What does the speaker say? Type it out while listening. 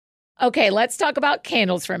Okay, let's talk about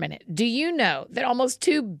candles for a minute. Do you know that almost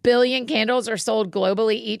 2 billion candles are sold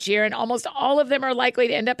globally each year, and almost all of them are likely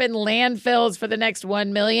to end up in landfills for the next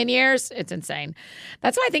 1 million years? It's insane.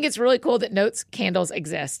 That's why I think it's really cool that Notes candles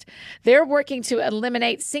exist. They're working to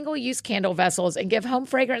eliminate single-use candle vessels and give home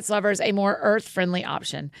fragrance lovers a more earth-friendly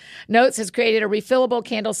option. Notes has created a refillable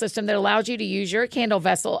candle system that allows you to use your candle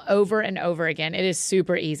vessel over and over again. It is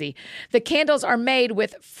super easy. The candles are made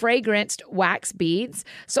with fragranced wax beads,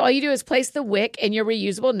 so all you do is place the wick in your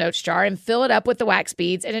reusable Notes jar and fill it up with the wax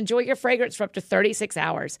beads and enjoy your fragrance for up to 36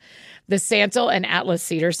 hours. The Santal and Atlas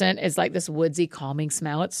cedar scent is like this woodsy, calming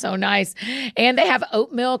smell. It's so nice. And they have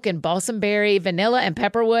oat milk and balsam berry, vanilla and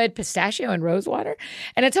pepperwood, pistachio and rosewater,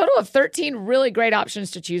 and a total of 13 really great options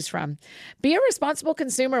to choose from. Be a responsible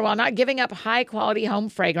consumer while not giving up high-quality home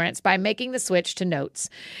fragrance by making the switch to Notes.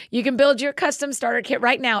 You can build your custom starter kit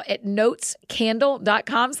right now at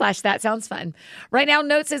notescandle.com/thatsoundsfun. Right now,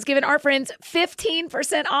 Notes is giving our friends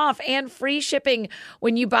 15% off and free shipping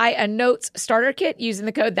when you buy a Notes starter kit using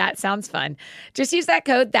the code ThatSoundsFun. Just use that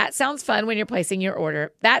code ThatSoundsFun when you're placing your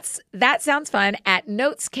order. That's That Sounds Fun at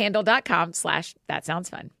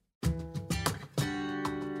notescandle.com/thatsoundsfun.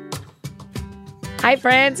 Hi,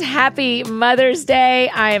 friends. Happy Mother's Day.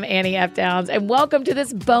 I am Annie F. Downs, and welcome to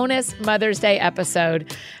this bonus Mother's Day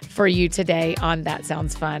episode for you today on That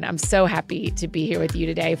Sounds Fun. I'm so happy to be here with you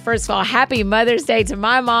today. First of all, happy Mother's Day to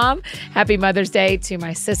my mom. Happy Mother's Day to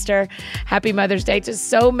my sister. Happy Mother's Day to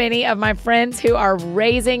so many of my friends who are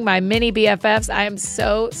raising my mini BFFs. I am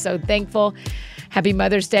so thankful. Happy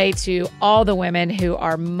Mother's Day to all the women who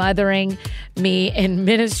are mothering me in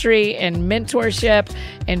ministry and mentorship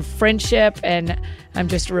and friendship. And I'm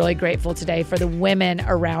just really grateful today for the women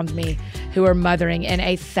around me who are mothering in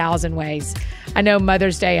 1,000 ways. I know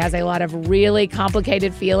Mother's Day has a lot of really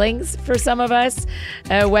complicated feelings for some of us,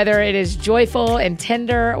 whether it is joyful and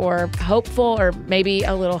tender or hopeful or maybe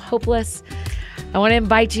a little hopeless. I want to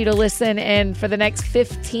invite you to listen in for the next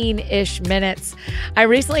 15-ish minutes. I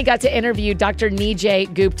recently got to interview Dr.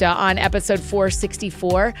 Nijay Gupta on episode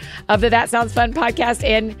 464 of the That Sounds Fun podcast,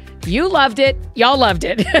 and you loved it. Y'all loved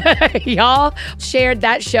it. Y'all shared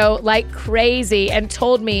that show like crazy and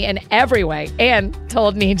told me in every way, and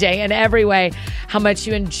told Nijay in every way, how much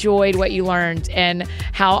you enjoyed what you learned and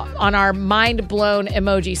how on our mind-blown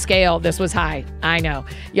emoji scale, this was high. I know.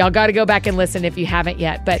 Y'all got to go back and listen if you haven't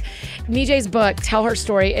yet. But Nijay's book, Tell Her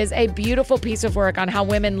Story, is a beautiful piece of work on how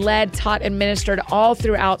women led, taught, and ministered all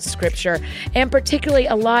throughout Scripture, and particularly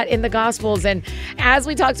a lot in the Gospels. And as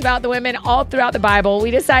we talked about the women all throughout the Bible,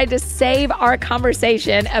 we decided to save our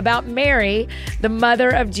conversation about Mary, the mother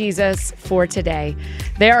of Jesus, for today.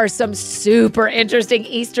 There are some super interesting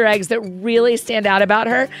Easter eggs that really stand out about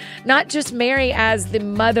her. Not just Mary as the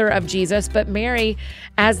mother of Jesus, but Mary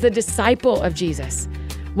as the disciple of Jesus.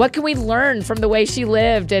 What can we learn from the way she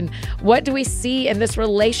lived? And what do we see in this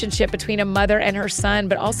relationship between a mother and her son,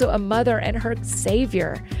 but also a mother and her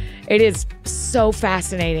Savior? It is so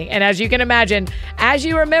fascinating. And as you can imagine, as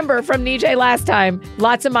you remember from Nijay last time,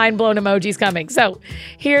 lots of mind-blown emojis coming. So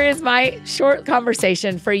here is my short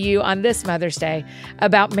conversation for you on this Mother's Day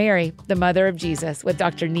about Mary, the mother of Jesus, with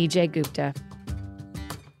Dr. Nijay Gupta.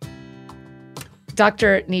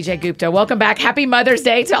 Dr. Nijay Gupta, welcome back. Happy Mother's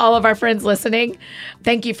Day to all of our friends listening.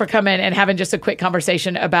 Thank you for coming and having just a quick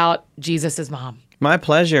conversation about Jesus' mom. My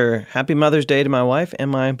pleasure. Happy Mother's Day to my wife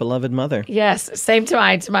and my beloved mother. Yes, same to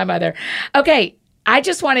my mother. Okay, I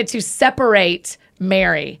just wanted to separate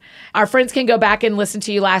Mary. Our friends can go back and listen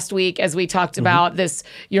to you last week as we talked about this,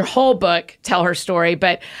 your whole book, Tell Her Story.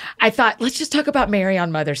 But I thought, let's just talk about Mary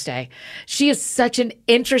on Mother's Day. She is such an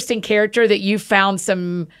interesting character that you found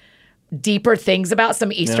some deeper things about,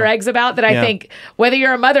 some Easter eggs about that I think, whether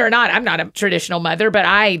you're a mother or not, I'm not a traditional mother, but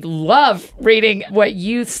I love reading what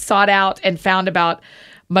you sought out and found about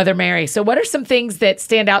Mother Mary. So what are some things that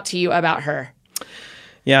stand out to you about her?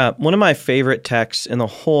 Yeah, one of my favorite texts in the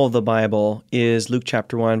whole of the Bible is Luke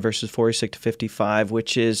chapter 1, verses 46 to 55,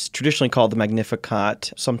 which is traditionally called the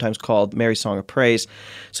Magnificat, sometimes called Mary's Song of Praise.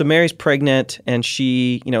 So Mary's pregnant, and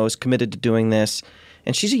she, is committed to doing this.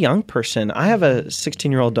 And she's a young person. I have a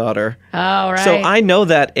 16-year-old daughter. Oh, right. So I know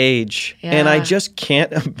that age. Yeah. And I just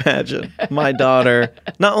can't imagine my daughter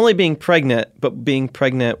not only being pregnant, but being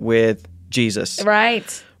pregnant with Jesus.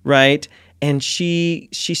 Right. Right. And she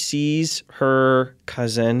sees her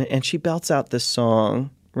cousin, and she belts out this song,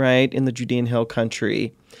 right, in the Judean Hill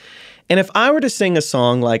country. And if I were to sing a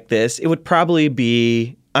song like this, it would probably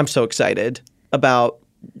be, I'm so excited about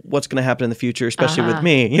what's going to happen in the future, especially with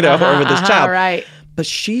me, or with this child. Right. But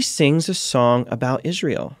she sings a song about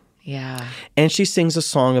Israel. Yeah. And she sings a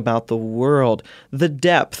song about the world, the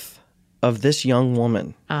depth of this young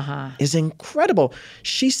woman is incredible.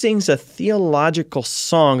 She sings a theological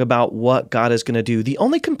song about what God is going to do. The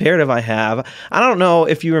only comparative I have, I don't know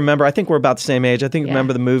if you remember, I think we're about the same age. I think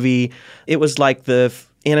remember the movie. It was like the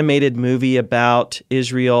animated movie about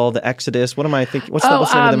Israel, the Exodus. What am I thinking? What's the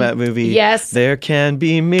name of that movie? Yes. There can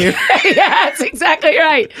be miracles. Yeah, that's exactly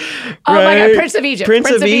right. Oh my God, Prince of Egypt.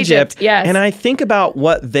 Prince of Egypt. Yes. And I think about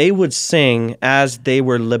what they would sing as they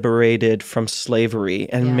were liberated from slavery.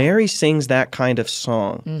 And Mary sings that kind of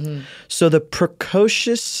song. So the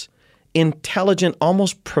precocious, intelligent,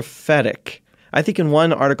 almost prophetic. I think in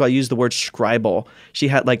one article I used the word scribal. She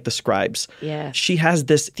had like the scribes. Yes. She has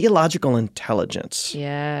this theological intelligence.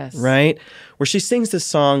 Yes. Right? Where she sings this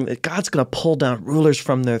song that God's going to pull down rulers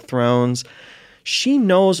from their thrones. She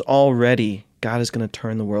knows already God is going to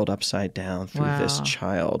turn the world upside down through this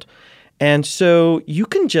child. And so you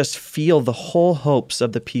can just feel the whole hopes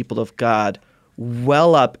of the people of God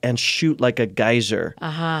well up and shoot like a geyser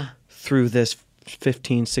through this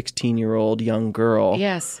 15, 16-year-old young girl.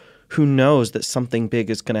 Yes. Who knows that something big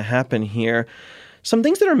is going to happen here. Some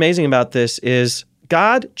things that are amazing about this is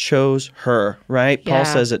God chose her, right? Yeah. Paul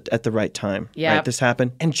says it at the right time, Yep. right? This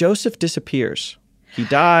happened. And Joseph disappears. He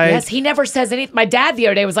died. Yes, he never says anything. My dad the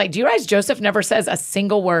other day was like, do you realize Joseph never says a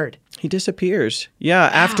single word? He disappears. Yeah,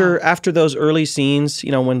 after those early scenes,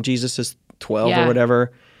 when Jesus is 12 or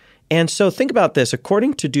whatever. And so think about this.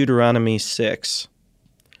 According to Deuteronomy 6,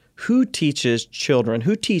 who teaches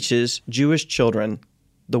Jewish children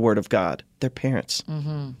the word of God? Their parents.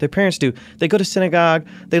 Their parents do. They go to synagogue,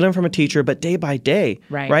 they learn from a teacher, but day by day,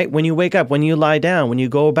 right? When you wake up, when you lie down, when you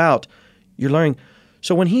go about, you're learning.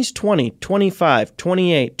 So when he's 20, 25,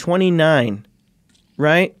 28, 29,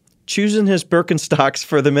 right? Choosing his Birkenstocks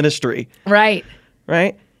for the ministry. Right.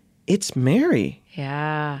 Right? It's Mary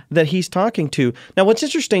that he's talking to. Now, what's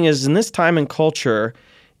interesting is in this time and culture,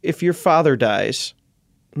 if your father dies,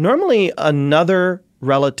 normally another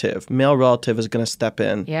male relative is going to step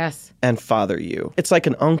in and father you. It's like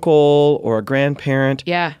an uncle or a grandparent.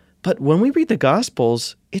 Yeah. But when we read the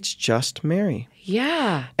Gospels, it's just Mary.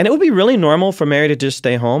 Yeah. And it would be really normal for Mary to just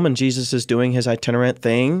stay home and Jesus is doing his itinerant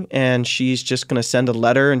thing and she's just going to send a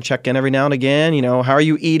letter and check in every now and again. How are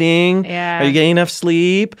you eating? Yeah. Are you getting enough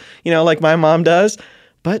sleep? Like my mom does.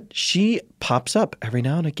 But she pops up every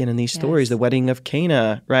now and again in these stories, the wedding of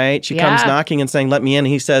Cana, right? She comes knocking and saying, let me in.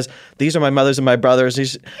 And he says, these are my mothers and my brothers.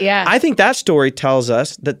 I think that story tells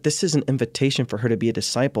us that this is an invitation for her to be a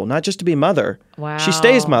disciple, not just to be mother. Wow. She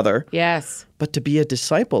stays mother. Yes. But to be a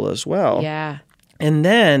disciple as well. Yeah. And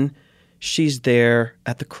then she's there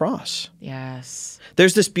at the cross. Yes.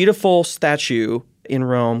 There's this beautiful statue in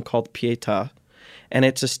Rome called Pietà, and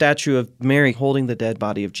it's a statue of Mary holding the dead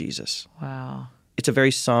body of Jesus. Wow. It's a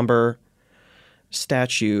very somber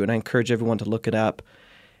statue, and I encourage everyone to look it up.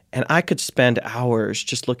 And I could spend hours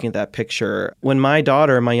just looking at that picture. When my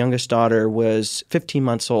youngest daughter, was 15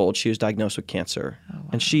 months old, she was diagnosed with cancer. Oh, wow.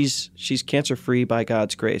 And she's cancer-free by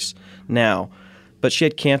God's grace now. But she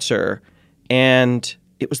had cancer, and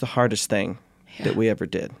it was the hardest thing that we ever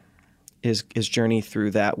did, is journey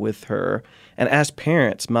through that with her. And as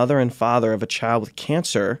parents, mother and father of a child with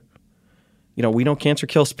cancer, we know cancer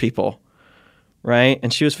kills people. Right?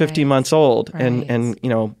 And she was 15 months old and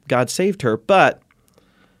God saved her. But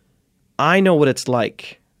I know what it's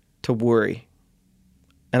like to worry.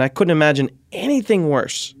 And I couldn't imagine anything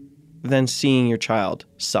worse than seeing your child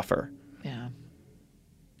suffer.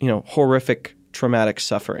 Yeah. Horrific, traumatic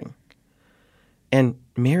suffering. And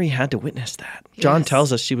Mary had to witness that. Yes. John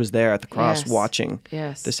tells us she was there at the cross watching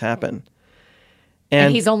this happen.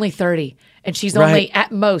 And he's only 30 and she's only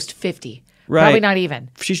at most 50. Right. Probably not even.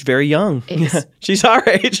 She's very young. Yeah. She's our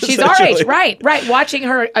age. She's our age, right. Watching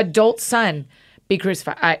her adult son be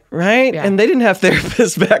crucified. Right? Yeah. And they didn't have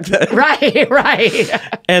therapists back then. Right.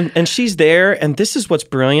 And she's there, and this is what's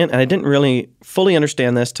brilliant, and I didn't really fully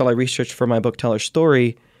understand this till I researched for my book, Tell Her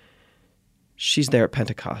Story. She's there at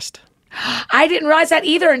Pentecost. I didn't realize that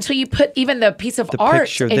either until you put even the piece of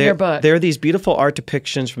art in your book. There are these beautiful art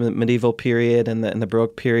depictions from the medieval period and the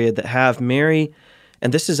Baroque period that have Mary.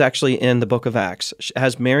 And this is actually in the book of Acts. She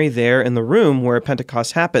has Mary there in the room where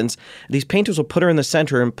Pentecost happens. These painters will put her in the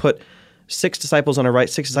center and put 6 disciples on her right,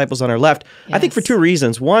 6 disciples on her left. Yes. I think for 2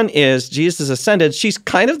 reasons. One is Jesus is ascended. She's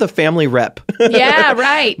kind of the family rep. Yeah,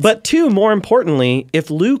 right. But 2, more importantly, if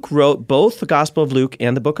Luke wrote both the Gospel of Luke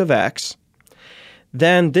and the book of Acts,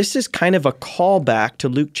 then this is kind of a callback to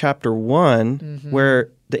Luke chapter 1, where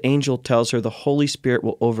the angel tells her the Holy Spirit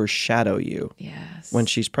will overshadow you when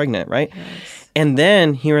she's pregnant, right? Yes. And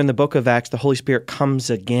then here in the book of Acts, the Holy Spirit comes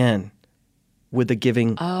again with the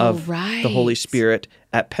giving of the Holy Spirit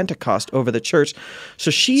at Pentecost over the church.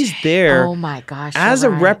 So she's there Oh my gosh. as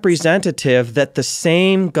you're a right. representative that the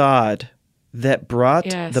same God that brought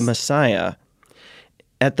Yes. the Messiah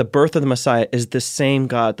at the birth of the Messiah is the same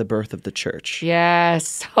God at the birth of the church.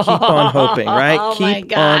 Yes. Keep on hoping, right? Oh Keep my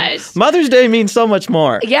gosh. on. Mother's Day means so much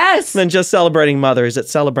more Yes. than just celebrating mothers.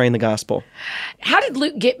 It's celebrating the gospel. How did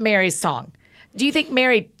Luke get Mary's song? Do you think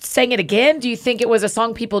Mary sang it again? Do you think it was a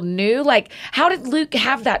song people knew? Like, how did Luke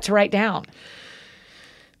have that to write down?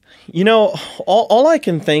 You know, all I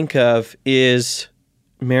can think of is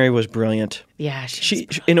Mary was brilliant. Yeah, She,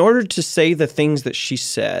 in order to say the things that she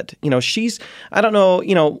said, I don't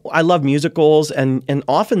know, I love musicals, and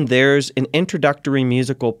often there's an introductory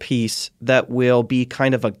musical piece that will be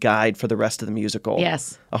kind of a guide for the rest of the musical.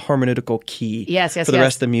 Yes. A hermeneutical key Yes, for the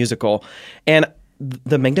rest of the musical. And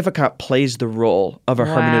the Magnificat plays the role of a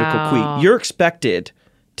hermeneutical key. You're expected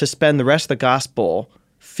to spend the rest of the gospel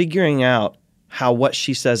figuring out how what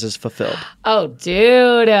she says is fulfilled. Oh,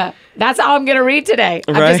 dude. That's all I'm going to read today.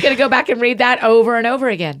 I'm just going to go back and read that over and over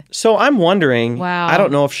again. So I'm wondering, Wow. I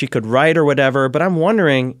don't know if she could write or whatever, but I'm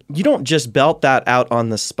wondering, you don't just belt that out on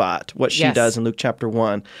the spot, what she Yes. does in Luke chapter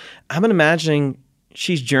 1. I'm imagining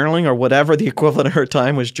she's journaling or whatever the equivalent of her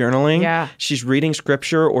time was journaling. Yeah. She's reading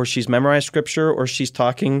scripture or she's memorized scripture or she's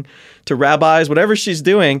talking to rabbis, whatever she's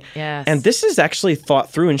doing. Yes. And this is actually thought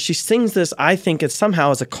through. And she sings this, I think, it's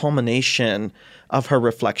somehow as a culmination of her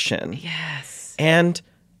reflection. Yes. And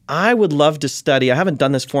I would love to study, I haven't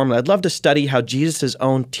done this formally, I'd love to study how Jesus'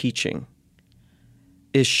 own teaching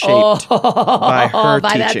is shaped by her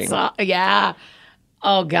teaching. That song. Yeah.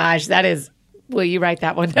 Oh, gosh. That is, will you write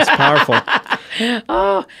that one? It's powerful.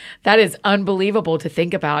 Oh, that is unbelievable to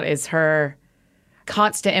think about, is her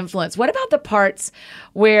constant influence. What about the parts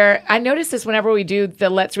where, I notice this whenever we do the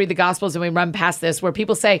Let's Read the Gospels and we run past this, where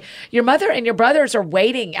people say, your mother and your brothers are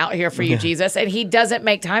waiting out here for you, Jesus, and he doesn't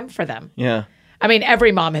make time for them. Yeah. I mean,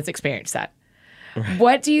 every mom has experienced that. Right.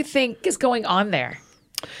 What do you think is going on there?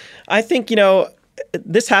 I think,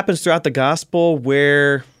 this happens throughout the gospel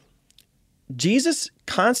where Jesus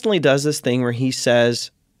constantly does this thing where he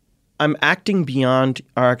says, I'm acting beyond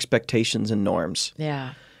our expectations and norms.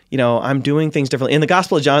 Yeah. I'm doing things differently. In the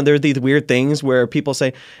Gospel of John, there are these weird things where people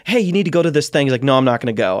say, hey, you need to go to this thing. He's like, no, I'm not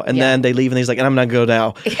going to go. And then they leave and he's like, and I'm not going to go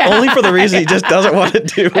now. Yeah. Only for the reason he just doesn't want to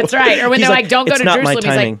do. That's right. Or when they're like, don't go to Jerusalem, he's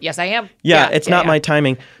timing. like, yes, I am. Yeah, it's not my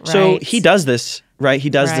timing. So he does this, right? He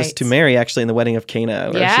does this to Mary, actually, in the wedding of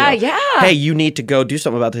Cana. Yeah. Hey, you need to go do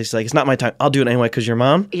something about this. He's like, it's not my time. I'll do it anyway because you're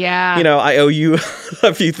mom. Yeah. I owe you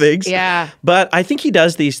a few things. Yeah. But I think he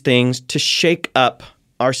does these things to shake up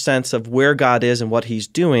our sense of where God is and what he's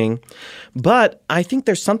doing. But I think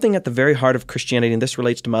there's something at the very heart of Christianity, and this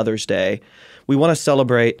relates to Mother's Day. We want to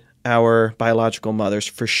celebrate our biological mothers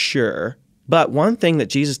for sure. But one thing that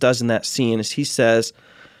Jesus does in that scene is he says,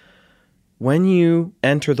 when you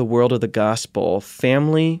enter the world of the gospel,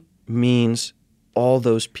 family means all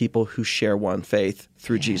those people who share one faith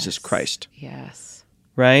through Jesus Christ. Yes.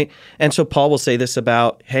 Right? And so Paul will say this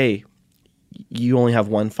about, hey, you only have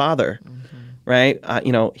one father. Mm-hmm. Right?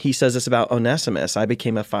 He says this about Onesimus. I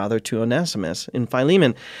became a father to Onesimus in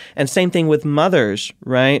Philemon. And same thing with mothers,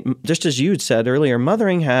 right? Just as you had said earlier,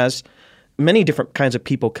 mothering has many different kinds of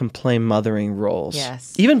people can play mothering roles.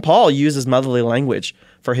 Yes. Even Paul uses motherly language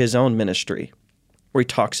for his own ministry, where he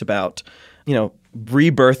talks about,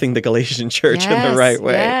 rebirthing the Galatian church in the right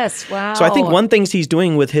way. Yes, wow. So I think one thing he's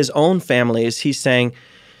doing with his own family is he's saying,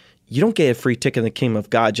 you don't get a free ticket in the kingdom of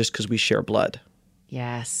God just because we share blood.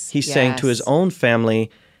 Yes. He's saying to his own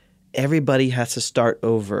family, everybody has to start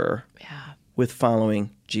over with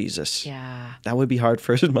following Jesus. Yeah. That would be hard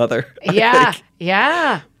for his mother. Yeah.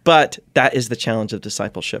 Yeah. But that is the challenge of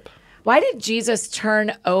discipleship. Why did Jesus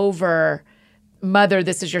turn over mother,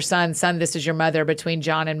 this is your son, this is your mother, between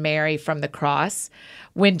John and Mary from the cross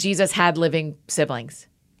when Jesus had living siblings?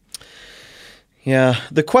 Yeah,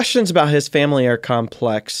 the questions about his family are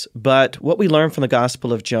complex, but what we learn from the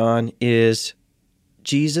Gospel of John is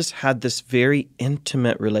Jesus had this very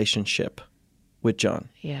intimate relationship with John.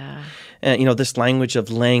 Yeah. And this language of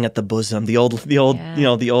laying at the bosom, the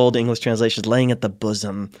old English translation, laying at the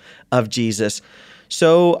bosom of Jesus.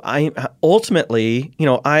 So I ultimately,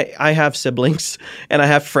 I have siblings and I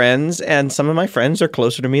have friends, and some of my friends are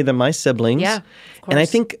closer to me than my siblings. Yeah, of course. And I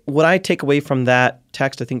think what I take away from that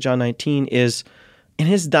text, I think John 19, is in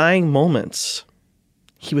his dying moments,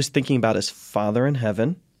 he was thinking about his Father in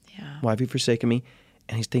heaven. Yeah. Why have you forsaken me?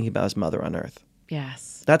 And he's thinking about his mother on earth.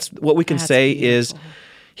 Yes. That's what we can say beautiful. Is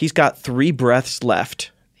he's got 3 breaths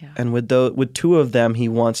left. Yeah. And with 2 of them, he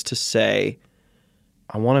wants to say,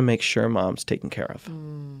 I want to make sure mom's taken care of.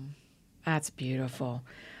 That's beautiful.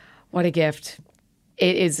 What a gift.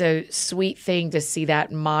 it is a sweet thing to see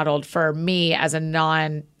that modeled for me as a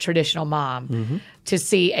non-traditional mom, to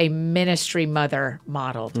see a ministry mother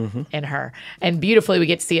modeled in her. And beautifully, we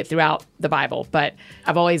get to see it throughout the Bible. But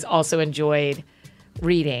I've always also enjoyed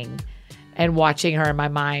reading and watching her in my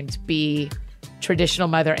mind be traditional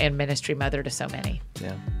mother and ministry mother to so many.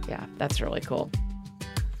 Yeah, that's really cool.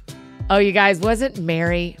 Oh, you guys, wasn't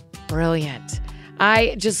Mary brilliant?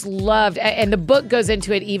 I just loved, and the book goes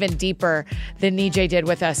into it even deeper than Nijay did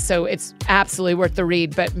with us, so it's absolutely worth the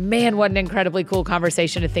read. But man, what an incredibly cool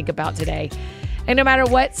conversation to think about today. And no matter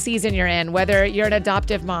what season you're in, whether you're an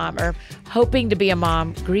adoptive mom or hoping to be a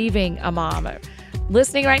mom, grieving a mom, or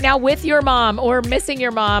listening right now with your mom or missing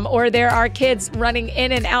your mom, or there are kids running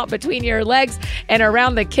in and out between your legs and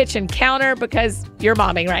around the kitchen counter because you're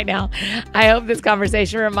momming right now. I hope this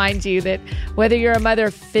conversation reminds you that whether you're a mother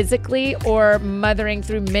physically or mothering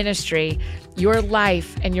through ministry, your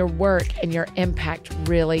life and your work and your impact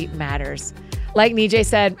really matters. Like Nijay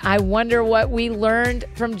said, I wonder what we learned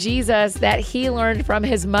from Jesus that he learned from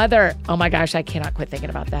his mother. Oh my gosh, I cannot quit thinking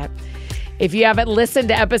about that. If you haven't listened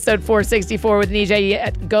to episode 464 with Nijay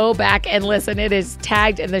yet, go back and listen. It is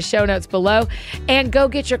tagged in the show notes below. And go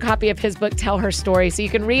get your copy of his book, Tell Her Story, so you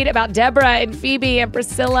can read about Deborah and Phoebe and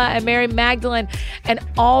Priscilla and Mary Magdalene and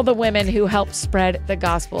all the women who helped spread the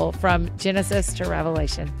gospel from Genesis to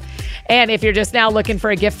Revelation. And if you're just now looking for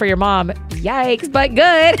a gift for your mom, yikes, but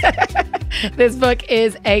good. This book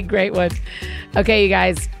is a great one. Okay, you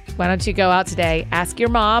guys. Why don't you go out today, ask your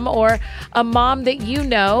mom or a mom that you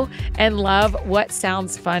know and love what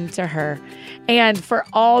sounds fun to her. And for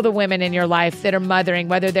all the women in your life that are mothering,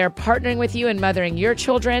 whether they're partnering with you in mothering your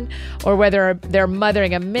children, or whether they're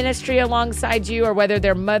mothering a ministry alongside you, or whether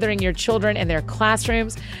they're mothering your children in their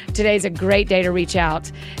classrooms, today's a great day to reach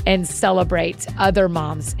out and celebrate other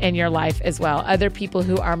moms in your life as well, other people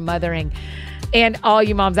who are mothering. And all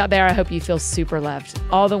you moms out there, I hope you feel super loved.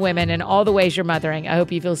 All the women and all the ways you're mothering, I hope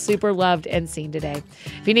you feel super loved and seen today.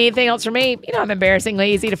 If you need anything else from me, you know I'm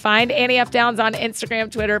embarrassingly easy to find. Annie F. Downs on Instagram,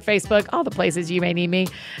 Twitter, Facebook, all the places you may need me.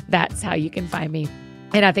 That's how you can find me.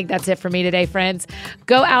 And I think that's it for me today, friends.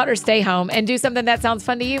 Go out or stay home and do something that sounds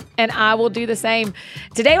fun to you, and I will do the same.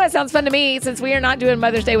 Today, what sounds fun to me, since we are not doing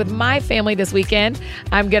Mother's Day with my family this weekend,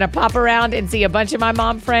 I'm going to pop around and see a bunch of my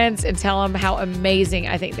mom friends and tell them how amazing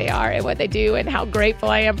I think they are and what they do and how grateful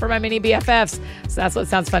I am for my mini BFFs. So that's what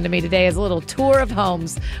sounds fun to me today, is a little tour of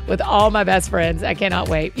homes with all my best friends. I cannot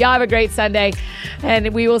wait. Y'all have a great Sunday,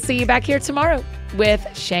 and we will see you back here tomorrow with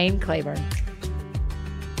Shane Claiborne.